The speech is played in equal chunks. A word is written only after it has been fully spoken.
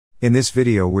In this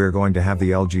video we're going to have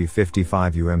the LG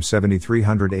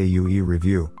 55UM7300AUE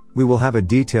review. We will have a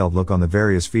detailed look on the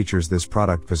various features this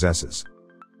product possesses.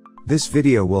 This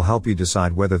video will help you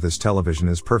decide whether this television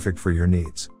is perfect for your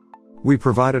needs. We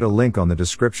provided a link on the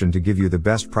description to give you the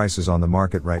best prices on the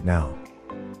market right now.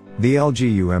 The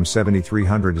LG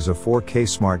UM7300 is a 4K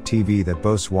smart TV that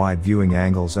boasts wide viewing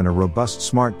angles and a robust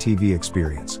smart TV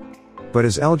experience. But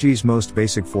as LG's most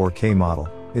basic 4K model,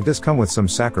 it does come with some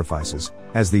sacrifices,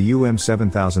 as the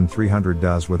UM7300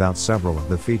 does without several of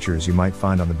the features you might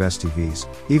find on the best TVs,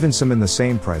 even some in the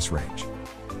same price range.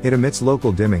 It emits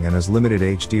local dimming and has limited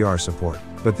HDR support,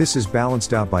 but this is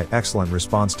balanced out by excellent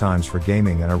response times for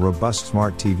gaming and a robust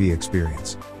smart TV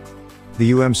experience.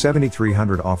 The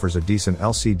UM7300 offers a decent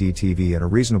LCD TV at a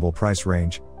reasonable price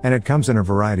range, and it comes in a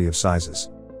variety of sizes.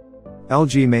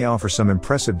 LG may offer some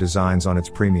impressive designs on its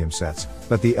premium sets,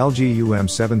 but the LG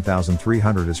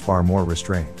UM7300 is far more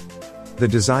restrained. The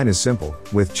design is simple,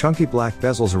 with chunky black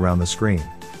bezels around the screen,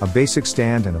 a basic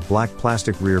stand and a black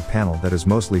plastic rear panel that is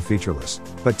mostly featureless,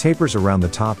 but tapers around the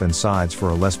top and sides for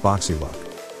a less boxy look.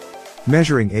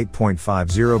 Measuring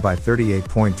 8.50 by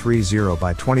 38.30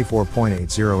 by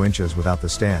 24.80 inches without the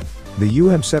stand, the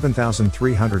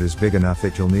UM7300 is big enough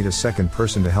that you'll need a second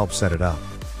person to help set it up.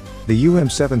 The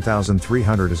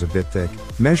UM7300 is a bit thick,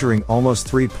 measuring almost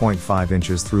 3.5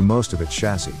 inches through most of its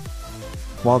chassis.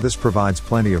 While this provides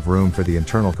plenty of room for the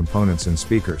internal components and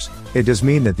speakers, it does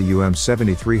mean that the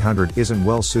UM7300 isn't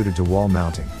well suited to wall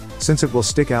mounting, since it will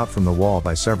stick out from the wall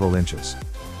by several inches.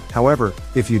 However,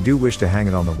 if you do wish to hang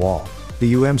it on the wall,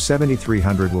 the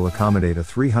UM7300 will accommodate a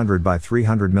 300 by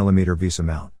 300 mm VESA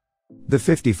mount. The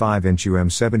 55-inch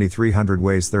UM7300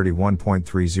 weighs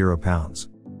 31.30 pounds.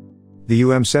 The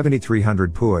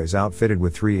UM7300 PUA is outfitted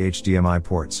with 3 HDMI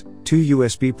ports, 2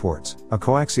 USB ports, a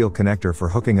coaxial connector for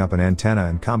hooking up an antenna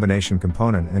and combination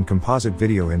component and composite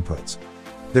video inputs.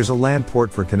 There's a LAN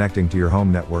port for connecting to your home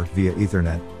network via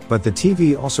Ethernet, but the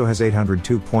TV also has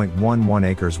 802.11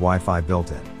 acres Wi-Fi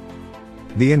built in.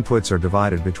 The inputs are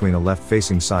divided between a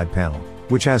left-facing side panel,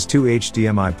 which has 2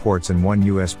 HDMI ports and 1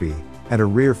 USB, and a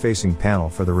rear-facing panel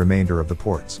for the remainder of the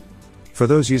ports. For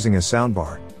those using a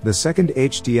soundbar, the second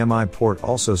HDMI port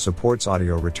also supports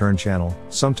audio return channel,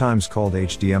 sometimes called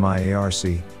HDMI ARC,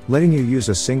 letting you use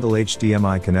a single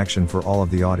HDMI connection for all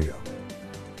of the audio.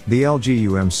 The LG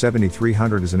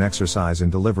UM7300 is an exercise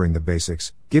in delivering the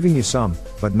basics, giving you some,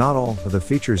 but not all, of the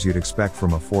features you'd expect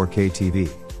from a 4K TV.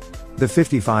 The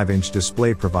 55-inch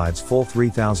display provides full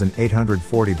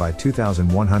 3840 by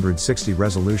 2160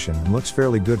 resolution and looks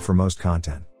fairly good for most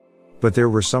content. But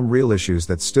there were some real issues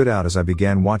that stood out as I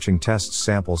began watching test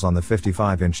samples on the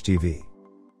 55-inch TV.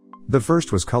 The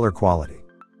first was color quality.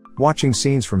 Watching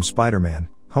scenes from Spider-Man: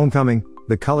 Homecoming,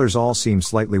 the colors all seem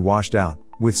slightly washed out,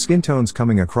 with skin tones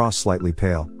coming across slightly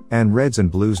pale, and reds and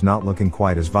blues not looking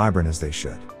quite as vibrant as they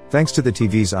should. Thanks to the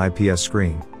TV's IPS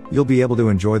screen, you'll be able to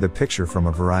enjoy the picture from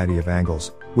a variety of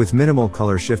angles, with minimal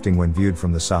color shifting when viewed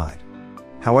from the side.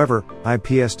 However,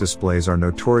 IPS displays are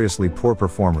notoriously poor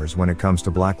performers when it comes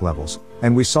to black levels,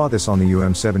 and we saw this on the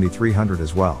UM7300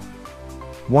 as well.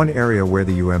 One area where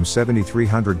the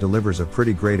UM7300 delivers a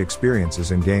pretty great experience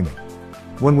is in gaming.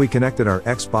 When we connected our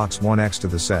Xbox One X to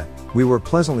the set, we were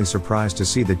pleasantly surprised to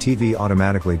see the TV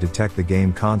automatically detect the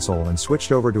game console and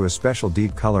switched over to a special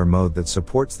deep color mode that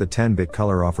supports the 10-bit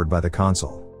color offered by the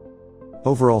console.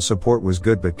 Overall support was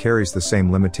good but carries the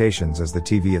same limitations as the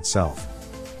TV itself.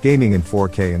 Gaming in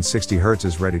 4K and 60Hz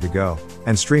is ready to go,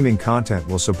 and streaming content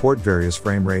will support various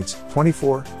frame rates,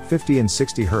 24, 50 and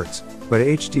 60Hz, but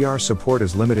HDR support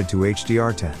is limited to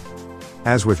HDR10.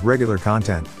 As with regular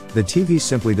content, the TV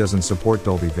simply doesn't support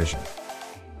Dolby Vision.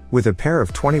 With a pair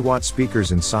of 20-watt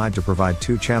speakers inside to provide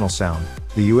 2-channel sound,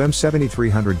 the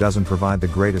UM7300 doesn't provide the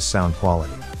greatest sound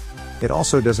quality. It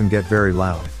also doesn't get very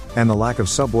loud, and the lack of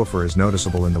subwoofer is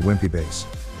noticeable in the wimpy bass.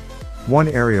 One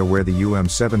area where the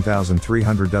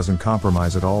UM7300 doesn't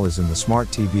compromise at all is in the smart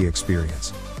TV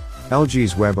experience.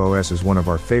 LG's WebOS is one of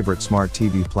our favorite smart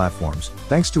TV platforms,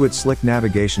 thanks to its slick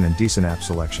navigation and decent app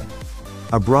selection.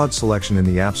 A broad selection in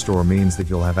the App Store means that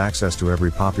you'll have access to every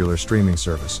popular streaming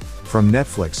service, from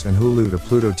Netflix and Hulu to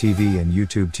Pluto TV and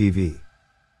YouTube TV.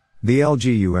 The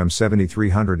LG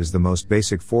UM7300 is the most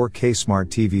basic 4K smart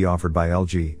TV offered by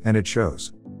LG, and it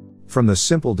shows. From the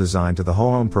simple design to the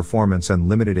home performance and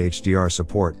limited HDR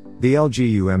support, the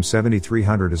LG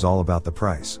UM7300 is all about the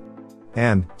price.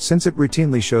 And, since it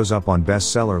routinely shows up on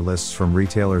bestseller lists from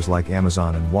retailers like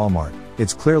Amazon and Walmart,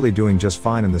 it's clearly doing just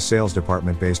fine in the sales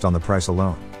department based on the price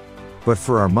alone. But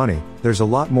for our money, there's a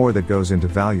lot more that goes into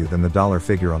value than the dollar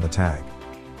figure on the tag.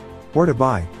 Where to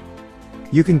buy?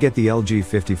 You can get the LG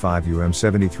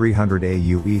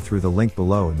 55UM7300AUE through the link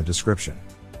below in the description.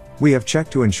 We have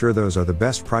checked to ensure those are the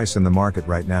best price in the market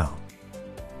right now.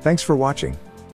 Thanks for watching.